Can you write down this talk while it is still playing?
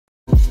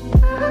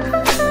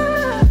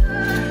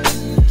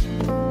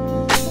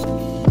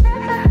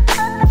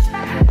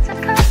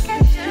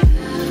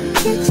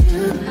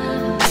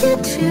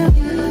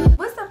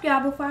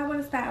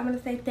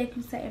want to say thank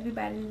you to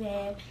everybody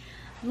that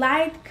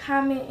liked,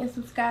 comment, and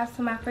subscribe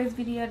to my first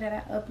video that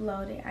I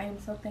uploaded. I am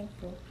so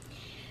thankful.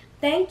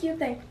 Thank you.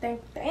 Thank you.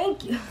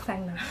 Thank you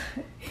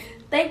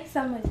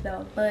so much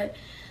though. But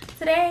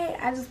today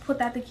I just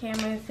put out the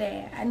camera and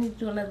said I need to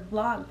do another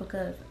vlog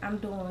because I'm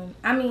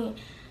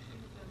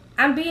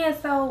being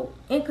so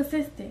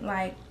inconsistent.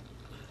 Like,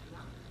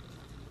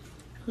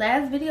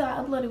 last video I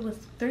uploaded was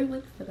 3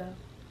 weeks ago.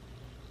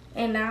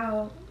 And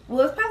now,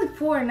 well, it's probably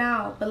 4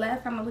 now, but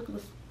last time I looked it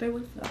was 3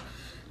 weeks ago.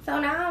 So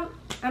now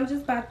I'm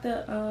just about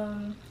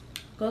to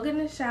go get in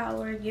the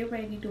shower, get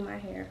ready, do my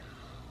hair,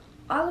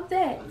 all of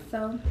that.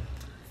 So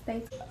stay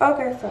tuned.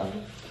 Okay, so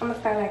I'm gonna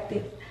start like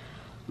this.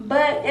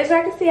 But as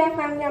y'all can see, I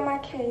finally got my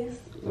case.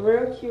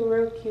 Real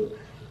cute.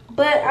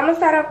 But I'm gonna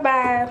start off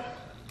by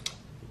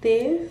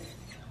this.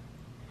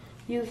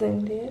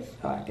 Using this.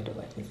 Oh, I can do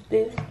like this.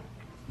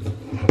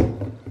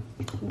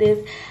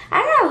 This.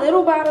 I got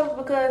little bottles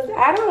because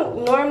I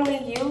don't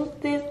normally use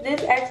this.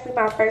 This is actually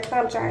my first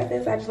time trying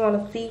this. I just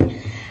want to see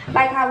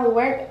like how it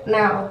works.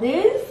 Now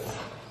this,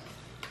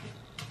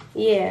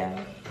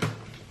 yeah,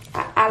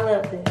 I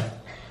love this.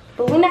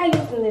 But we're not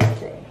using this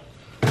today.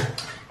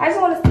 I just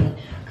want to see.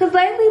 Because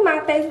lately my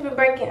face has been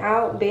breaking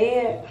out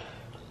bad.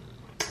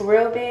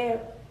 Real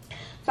bad.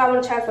 So I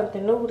want to try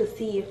something new to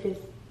see if it's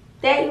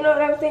that, you know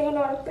what I'm saying? You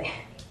know what I'm saying?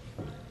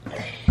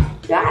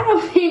 Y'all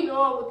don't be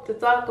knowing what to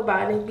talk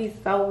about. It be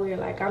so weird.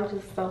 Like, I'm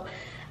just so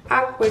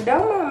awkward.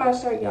 Don't mind my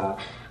shirt, y'all.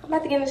 I'm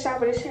about to get in the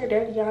shower. This shirt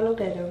dirty. Y'all knew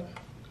that, though.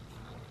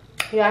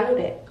 Y'all knew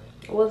that.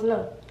 It was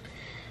no.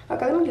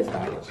 Okay, let me get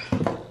started.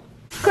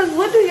 Because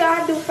what do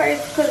y'all do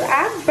first? Because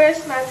I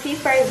brush my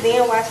teeth first,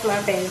 then wash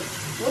my face.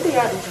 What do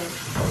y'all do first?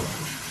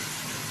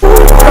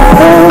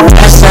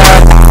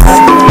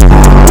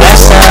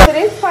 For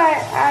this part,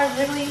 I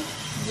really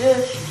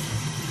just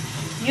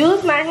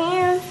use my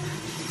hands.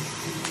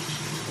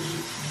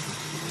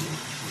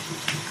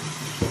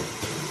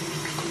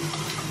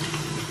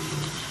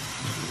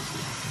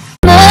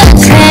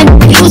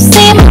 You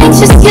seem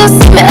anxious, you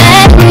seem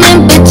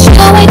adamant, but you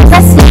ain't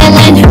pressing your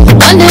line.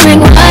 Wondering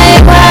why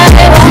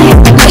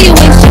know you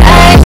ain't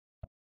shy.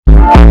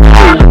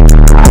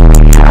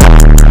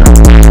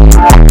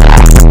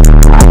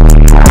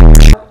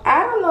 I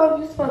don't know if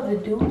you're supposed to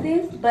do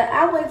this, but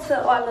I wait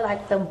till all of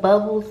like the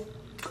bubbles.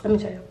 Let me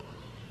show you.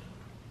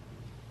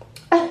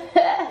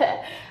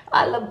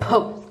 All the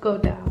bubbles go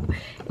down.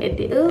 And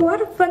then, oh, why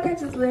the fuck I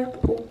just left?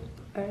 Oh,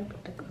 alright,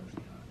 put the gloves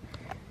on.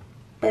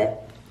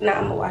 But now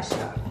I'm gonna wash it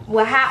off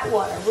with hot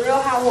water,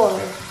 real hot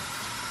water,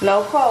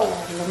 no cold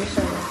water. Let me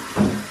show you.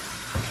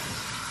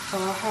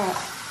 All hot.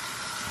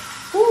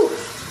 Woo.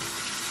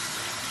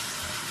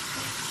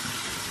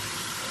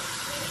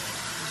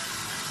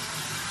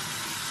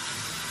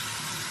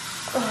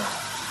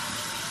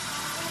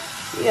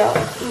 Yo.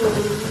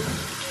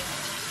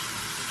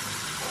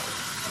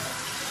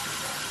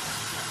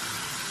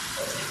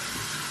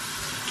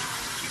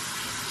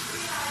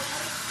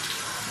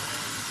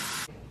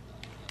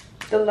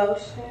 The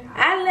lotion.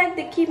 I like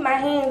to keep my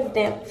hands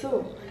damp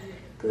too,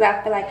 because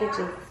I feel like it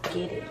just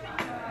get it.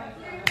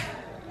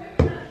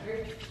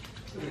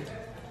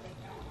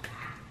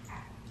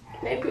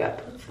 Maybe I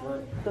put too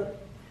much,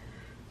 but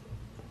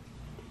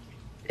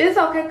it's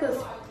okay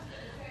because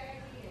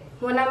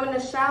when I'm in the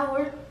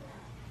shower,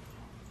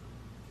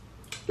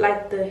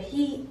 like the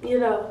heat, you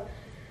know,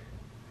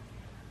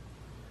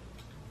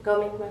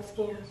 gonna make my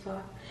skin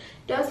soft.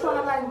 That's why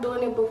I like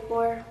doing it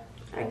before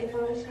I get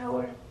in the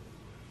shower.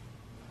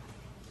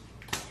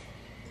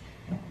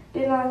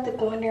 Then I like to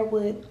go in there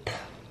with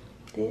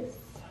this.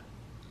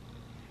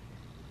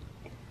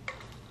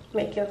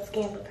 Make your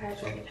skin look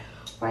hydrated.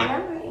 Right now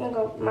my hand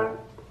go,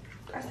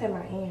 I said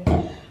my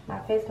hand. My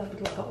face gonna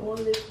be looking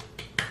oily.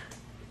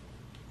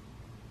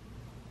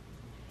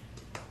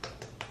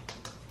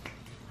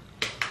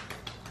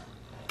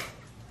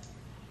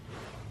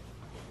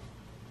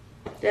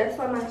 That's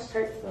why my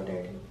shirt's so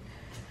dirty.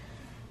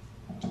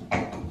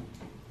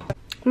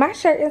 My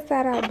shirt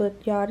inside out,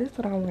 but y'all, this is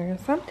what I'm wearing.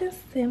 Something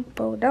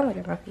simple. Don't look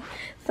at my feet.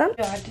 Y'all,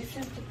 this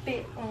is the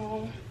fit.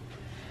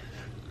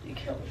 You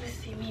can't really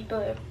see me,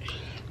 but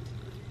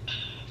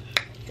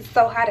it's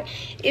so hot.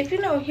 If you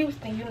know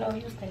Houston, you know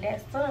Houston.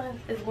 That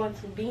sun is going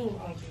to beam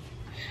on you.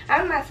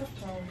 I'm not so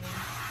strong,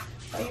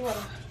 so you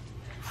wanna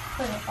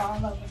put it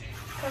all over.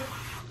 Cause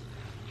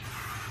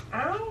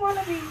I don't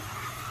wanna be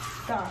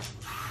dark.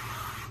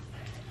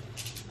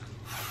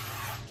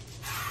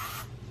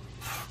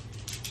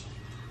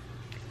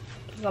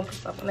 I'm gonna put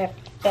something on that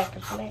back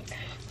of my neck.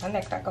 My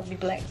neck's not gonna be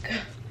black.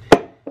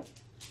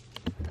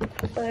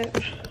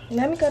 But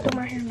let me go do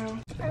my hair now.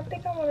 I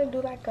think I want to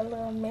do like a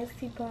little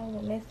messy bun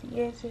with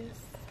messy edges.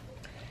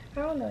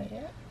 I don't know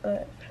yet,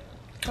 but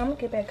I'm gonna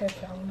get back at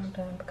y'all when I'm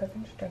done because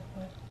I'm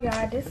struggling.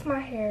 Y'all, this is my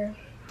hair.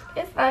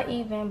 It's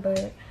uneven,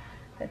 but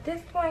at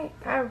this point,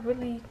 I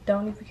really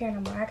don't even care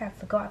no more. I got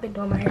to go. I've been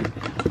doing my hair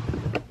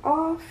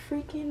all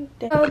freaking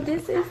day. So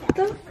this is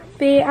the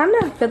fit. I'm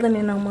not feeling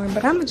it no more,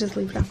 but I'm gonna just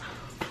leave it out.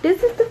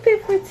 This is the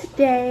fit for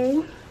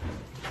today.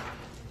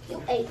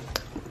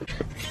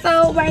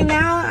 So right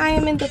now I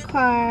am in the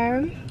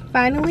car.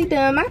 Finally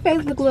done. My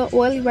face look a little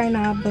oily right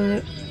now,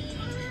 but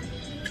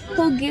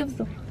who gives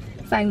a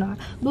like no.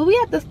 But we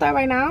have to start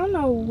right now. I don't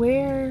know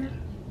where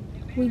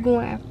we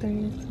going after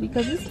this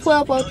because it's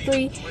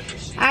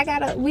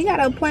 12:03. We got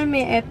an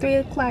appointment at 3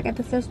 o'clock at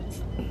the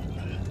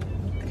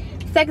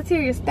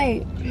Secretary of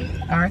State.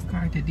 Ours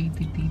card to D.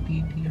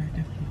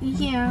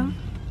 Yeah.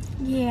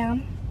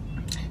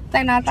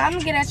 So now I'm gonna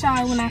get at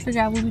y'all when I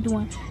figure out what we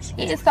doing.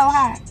 It is so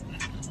hot.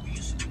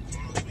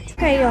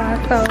 Okay, y'all.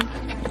 So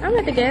I'm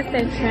at the gas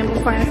station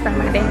before I start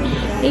my day.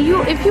 And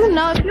if you're in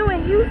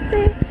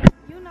Houston,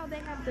 you know they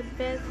have the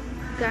best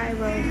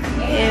gyros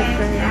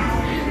ever.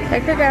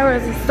 Like their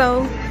gyros are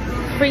so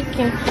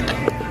freaking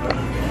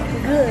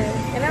good.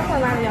 And I'm a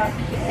lot of y'all.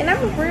 And I'm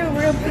a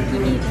real picky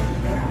eater.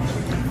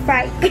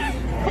 Right.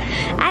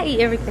 I eat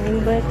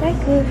everything, but that's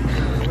good.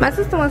 My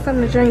sister wants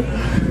something to drink.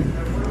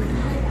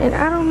 And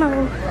I don't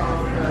know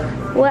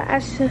what I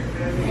should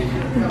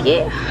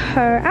get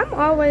her.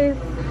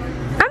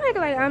 I'm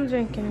acting like I'm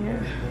drinking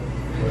it.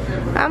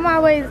 I'm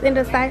always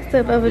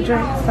indecisive of a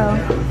drink, so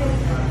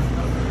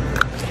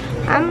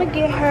I'm gonna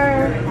get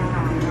her,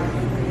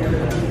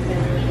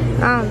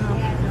 I don't know.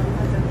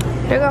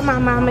 There go my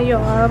mama,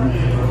 y'all.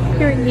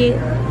 Period.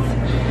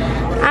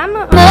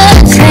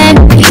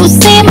 You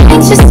seem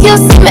anxious, you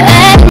seem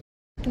mad.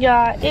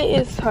 Y'all,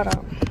 hold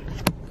on.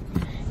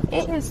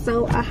 It is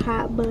so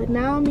hot, but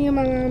now me and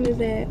my mom is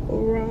at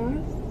Ross.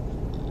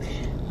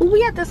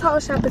 We at this whole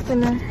shopping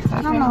center.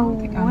 I don't know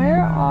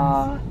where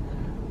all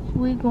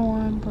we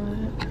going,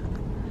 but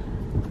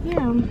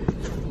yeah.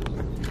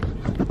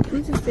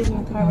 We just sitting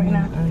in the car right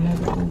now.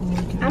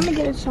 I'm gonna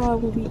get a shower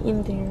when we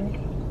in there.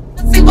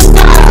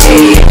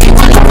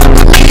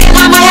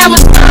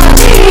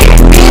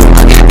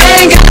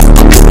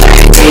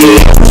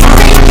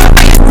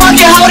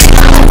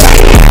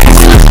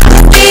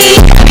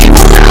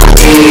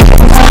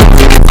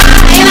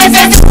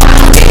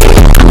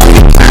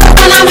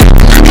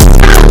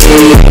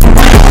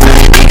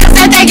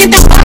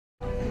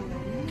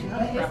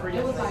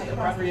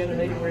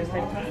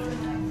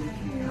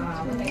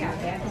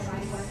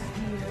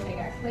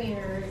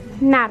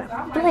 Not a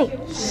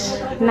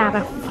flinch, not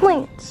a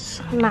flinch,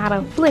 not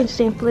a flinch,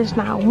 didn't flinch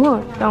not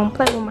one. Don't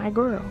play with my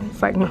girl.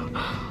 It's like no.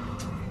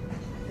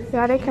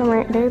 Y'all, they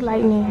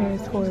lighting in here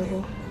is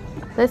horrible.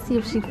 Let's see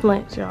if she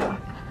flinched, y'all.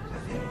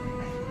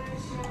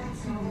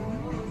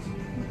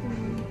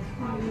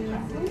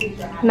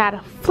 Not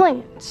a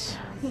flinch,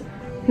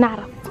 not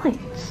a flinch.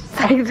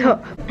 For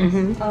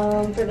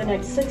the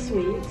next 6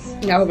 weeks.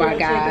 Oh my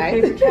God.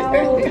 Paper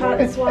towel,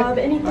 cotton swab,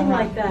 anything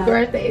like that.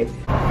 Birthdays.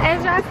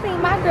 As y'all see,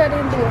 my girl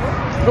didn't do it.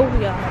 Oh,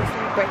 y'all, it's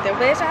my birthday.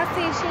 But as y'all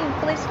see, she ain't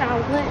flinched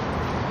on one.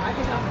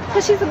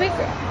 Because she's a big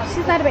girl.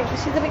 She's not a baby.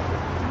 She's the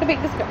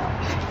biggest girl.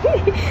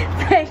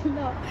 Like,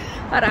 no.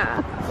 Hold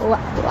on.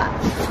 Wow.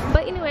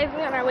 But anyways,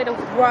 we're on our way to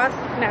Ross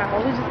now.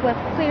 We just left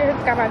Clear.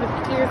 Got my new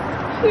ears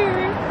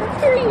here.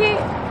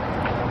 Period.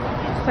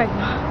 It's like,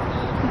 no.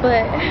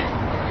 But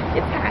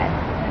it's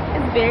hot.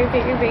 It's very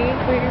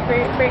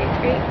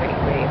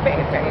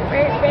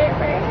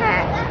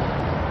hot.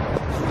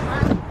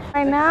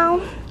 Right now,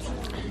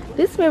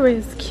 this mirror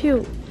is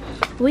cute.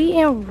 We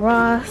in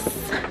Ross.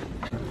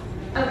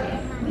 Okay,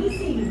 we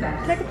see you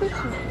back. Take a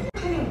picture.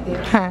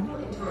 Huh.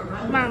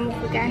 Mom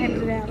forgot him to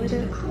do that with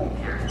us.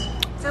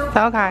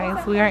 So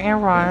guys, we are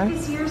in Ross.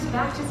 This year's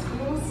back to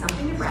school,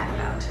 something to brag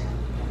about.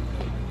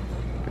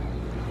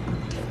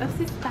 Let's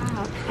see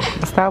style.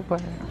 Stop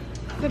what?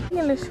 The be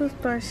in the shoe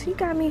store, she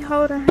got me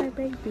holding her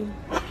baby.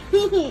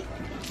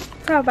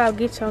 Talk about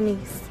get your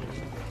niece.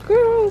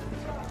 Girl.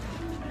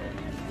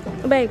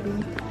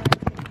 Baby.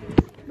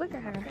 Look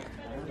at her.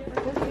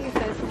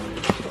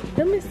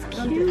 Them is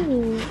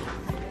cute.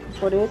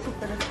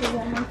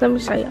 Let me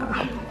show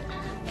y'all.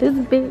 This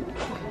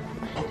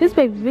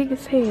baby big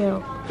as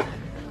hell.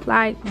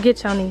 Like,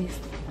 get your niece.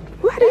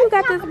 Why do you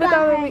got this big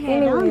over me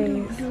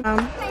anyways?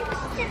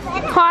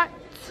 Part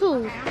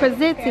 2,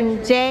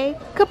 presenting J.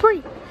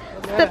 Capri.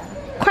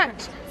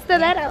 Crunch,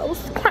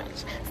 stilettos,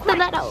 crunch,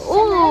 stiletto.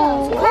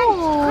 Ooh,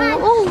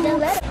 ooh.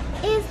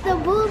 It's the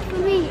boo for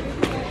me.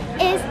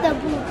 It's the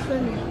boo for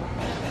me.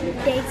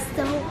 They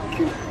so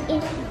cute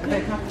and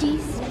good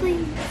display. I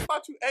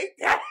thought you ate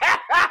that.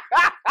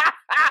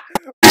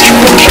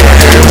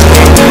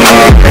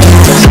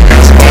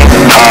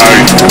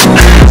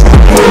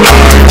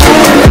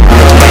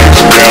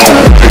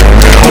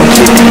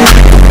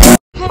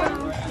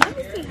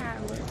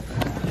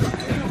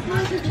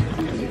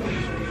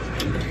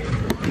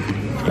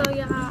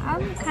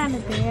 Kind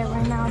of bad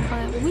right now,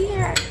 but we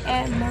are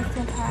at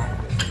Melting Pot.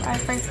 Our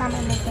first time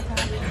at Melting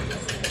Pot,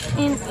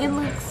 and it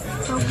looks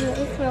so good.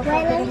 It smells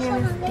like the hair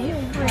is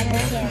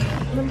different.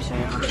 Let me show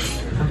y'all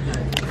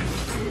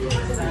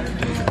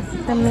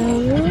the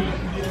menu.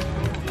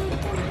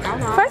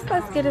 First,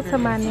 let's get into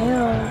my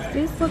nails.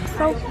 These look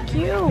so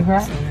cute.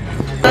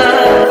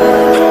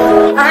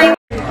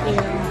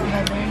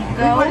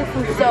 We ordered some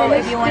So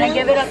if you want to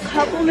give it a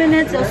couple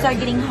minutes, it'll start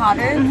getting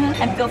hotter,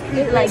 and feel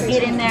free to like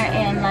get in there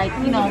and like,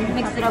 you know,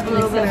 mix it up a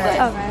little bit.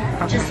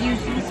 But just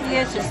use these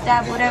here, just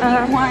stab whatever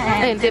you want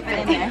and dip it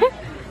in there.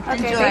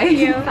 Okay, Enjoy. thank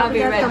you. I'll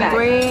be right back.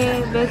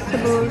 Bread,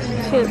 vegetables,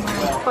 chips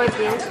for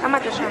this. I'm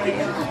about to try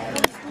it.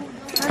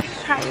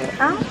 Let's try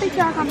it. I don't think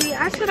y'all gonna be.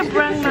 I should have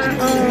brought my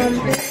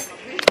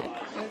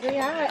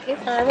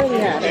It's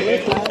already out.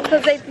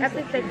 Cause I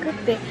think they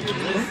cooked it.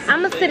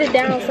 I'm gonna sit it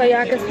down so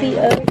y'all can see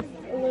us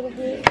a little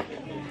bit.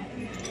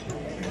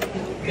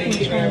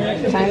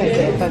 China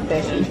said, fuck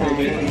that, she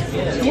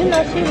trying. You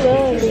know she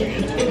loves it.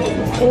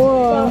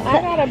 Whoa. So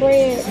I got a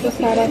bread to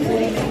start off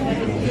with.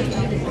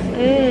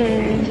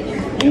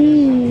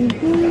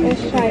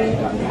 Let's try it.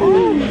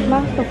 Oh,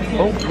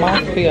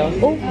 mouthfeel.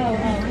 Oh.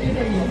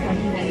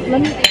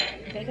 Let me.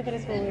 Thank you for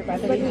this food. We're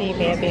about to receive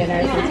it. Being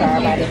nurse, we talk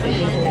about it.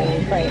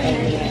 And pray.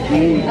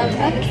 Amen.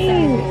 I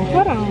can't.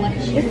 Hold on.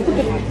 It's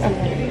super.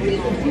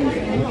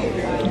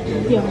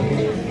 Yeah.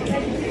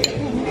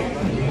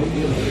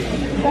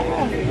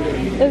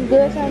 It's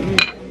good, Tom?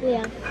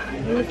 Yeah.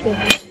 Let me see.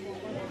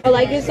 I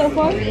like it so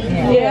far?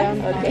 Yeah.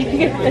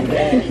 Okay.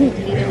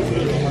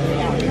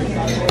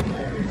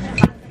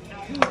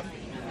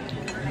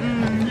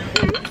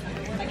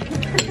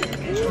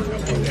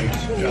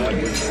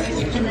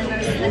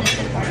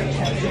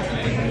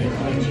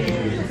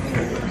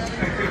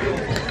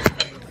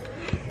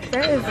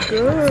 That is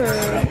good.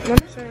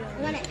 Let me show you.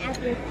 I want an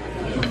apple.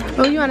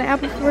 Oh, you want an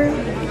apple for real?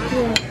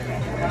 Yeah.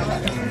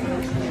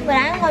 But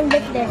I'm gonna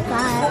get to that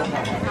side.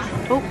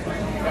 Oh.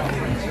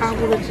 I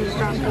will just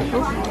drop it.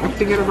 Oh. I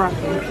figured it right.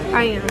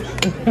 I am.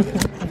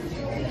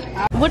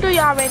 What do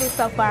y'all rate it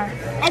so far?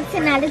 A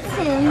 10 out of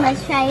 10.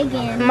 Let's try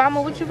again.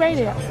 Mama, what you rate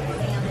it?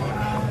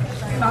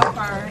 So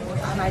far,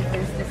 I like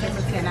this. This is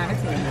a 10 out of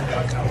 10.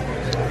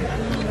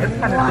 It's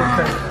kind of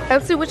different.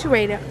 Let's see what you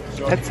rate it.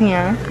 A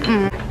 10.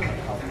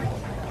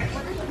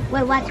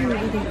 Wait, watch me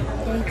eat it.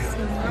 Thanks.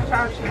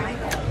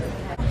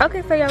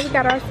 Okay, so y'all, we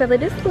got our salad.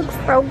 This looks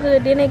so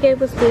good. Then they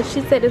gave us this.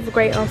 She said it's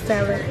great on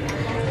salad.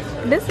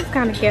 This is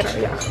kind of ghetto,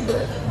 y'all,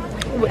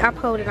 but I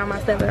pulled it on my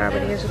salad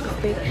already, as you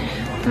can see.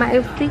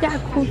 If we got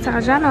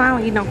croutons, y'all know I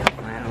don't eat no croutons.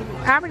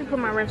 I already put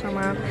my ranch on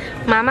mine.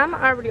 My mama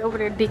already over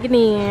there digging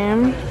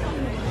in.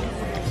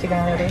 She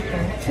got her there.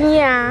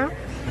 Yeah.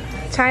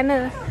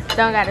 China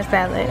don't got a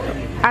salad.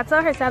 I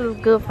told her salad was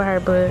good for her,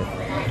 but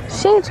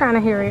she ain't trying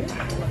to hear it.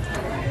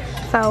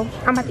 So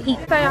I'm about to eat.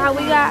 So y'all,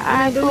 we got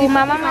our food.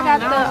 My mama got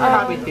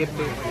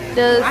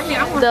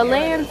the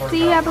land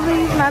sea, I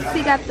believe. My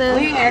tea got the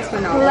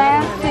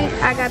plastic.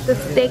 I got the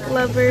steak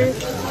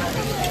lovers.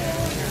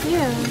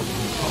 Yeah.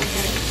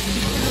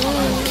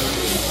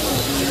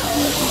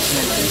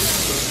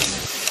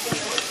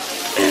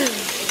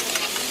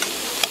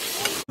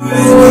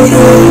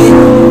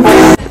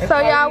 So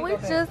y'all, we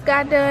just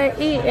got done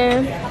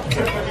eating.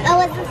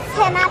 Oh, it's a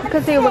 10 out of 10.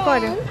 Continue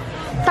recording.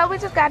 So we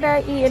just got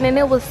done eating and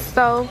it was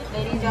so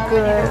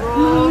good.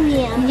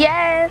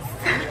 Yes.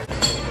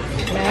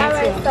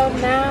 Alright, so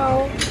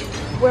now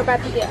we're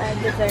about to get our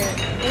dessert.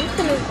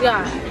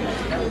 Y'all,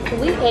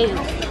 we ate.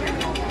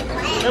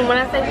 And when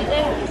I say we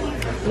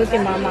ate, Look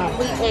at my mouth.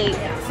 we ate.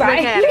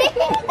 Sorry.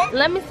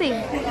 Let me see.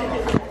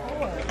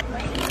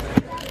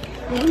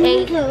 We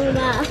ate.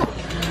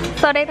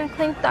 So they done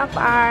cleaned up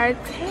our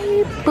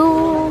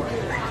table.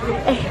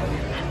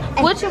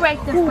 What you rate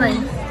this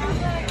place?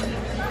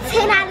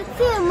 10 out of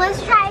 10.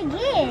 Let's try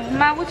again.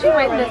 Ma, what you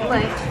rate this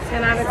place?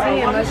 10 out of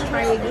 10. Let's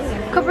try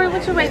again. Capri,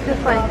 what you rate this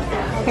place?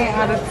 10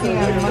 out of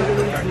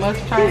 10. Let's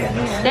try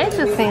again. They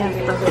just saying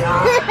stuff.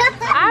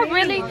 I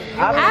really,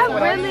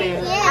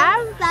 Yeah,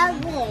 so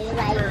good.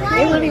 Like,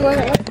 They really want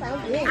to. so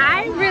good. I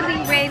really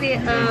rated,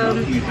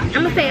 I'm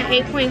gonna say an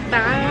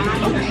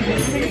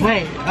 8.5.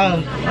 Wait,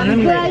 let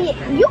me Girl, read.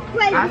 you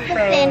crazy I for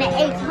say- saying an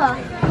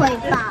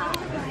 8.5.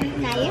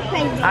 Now you're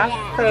crazy for I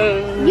that. say.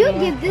 You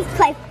give this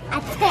place a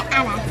 10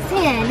 out of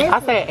 10. This I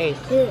say 8. is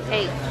good.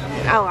 8.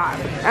 Oh,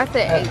 I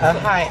said 8. A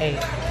high 8.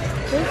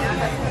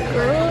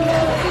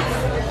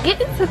 Get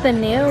into the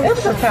nails. It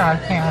was a 10 out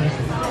of 10,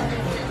 honestly.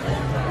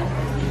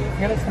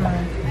 Give it to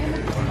mine.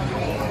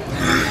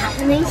 I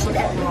mean, she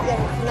doesn't get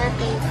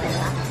nothing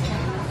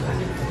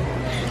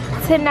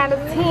to 10 out of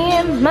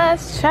 10,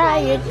 must try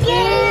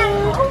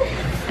again.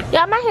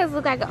 Y'all, my hands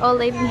look like an old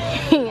lady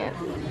hands.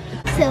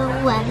 So,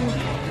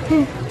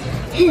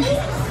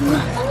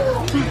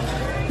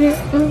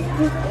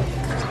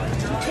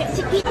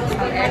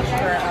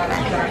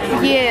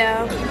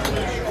 Yeah.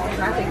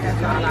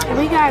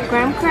 We got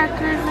graham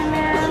crackers in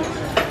there.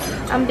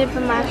 I'm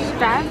dipping my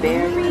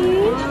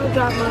strawberry. I'll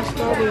drop my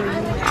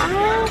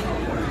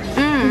strawberry.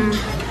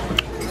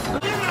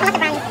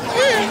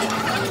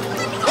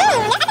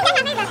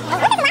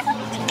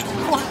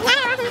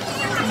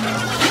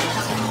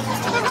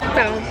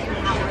 So,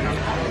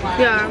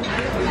 yeah,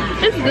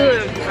 it's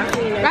good.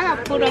 I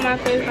got food on my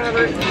face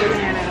already.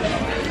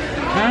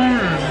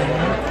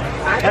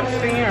 That's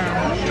fair.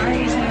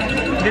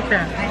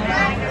 Different.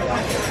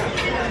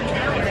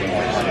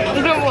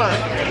 Good one.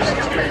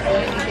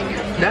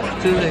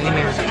 That's good in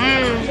there.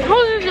 Who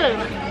is it?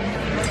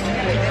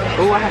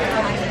 Oh, I have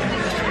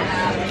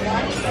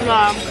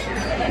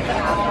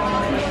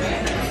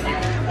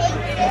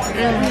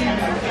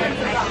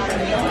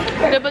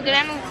the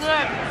banana is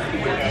good.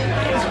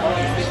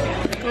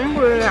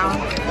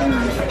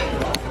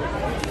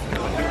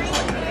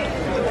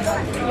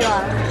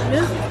 Yeah.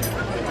 This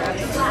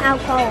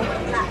Alcohol.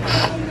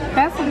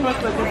 that's supposed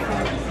to be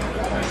good.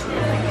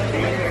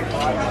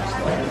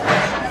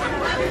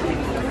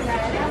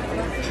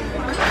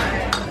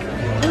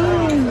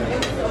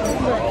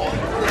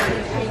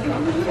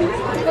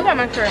 Look at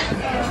my shirt.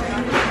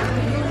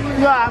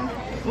 Yeah,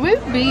 we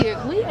big.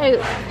 We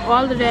ate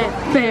all of that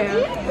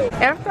fast.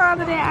 After all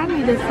of that, I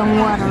needed some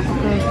water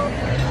because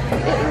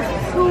it was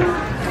too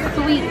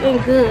sweet and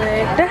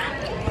good.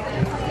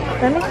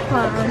 Let me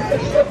climb.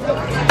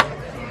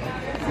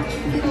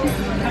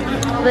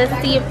 Let's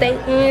see if they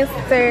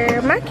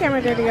answer. My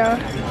camera dirty, y'all.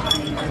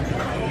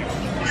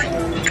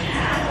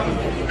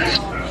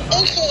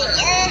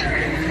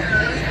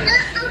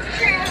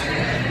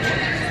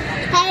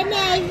 Hey,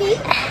 Navy.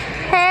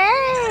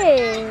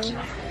 Hey!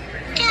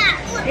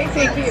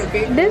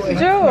 This is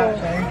Jewel.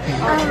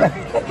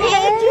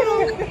 Hey,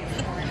 Jewel.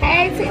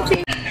 Hey,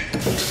 Titi.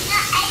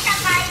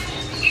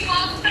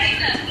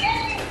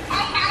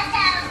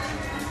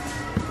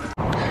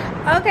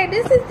 Okay,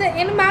 this is the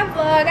end of my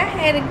vlog. I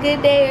had a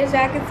good day, as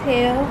y'all can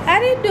tell. I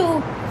didn't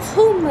do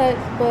too much,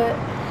 but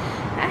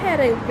I had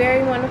a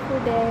very wonderful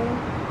day.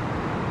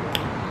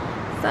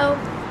 So,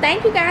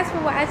 thank you guys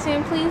for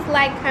watching. Please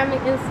like,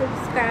 comment, and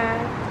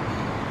subscribe.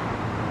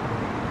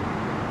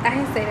 I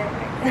didn't say that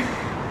right.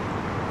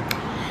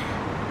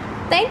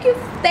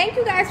 Thank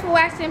you guys for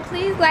watching.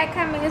 Please like,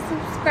 comment, and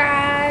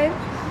subscribe.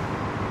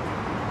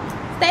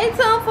 Stay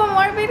tuned for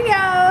more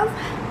videos.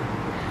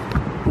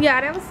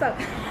 Yeah, that was so.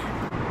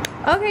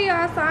 Okay,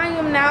 y'all, so I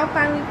am now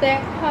finally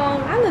back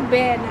home. I look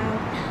bad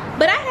now,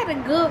 but I had a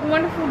good,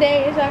 wonderful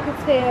day, as y'all can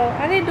tell.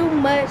 I didn't do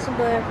much,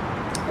 but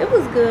it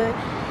was good.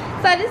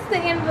 So this is the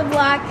end of the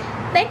vlog.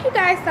 Thank you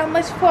guys so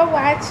much for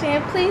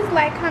watching. Please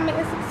like, comment,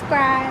 and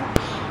subscribe,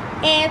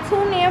 and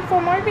tune in for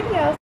more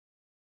videos.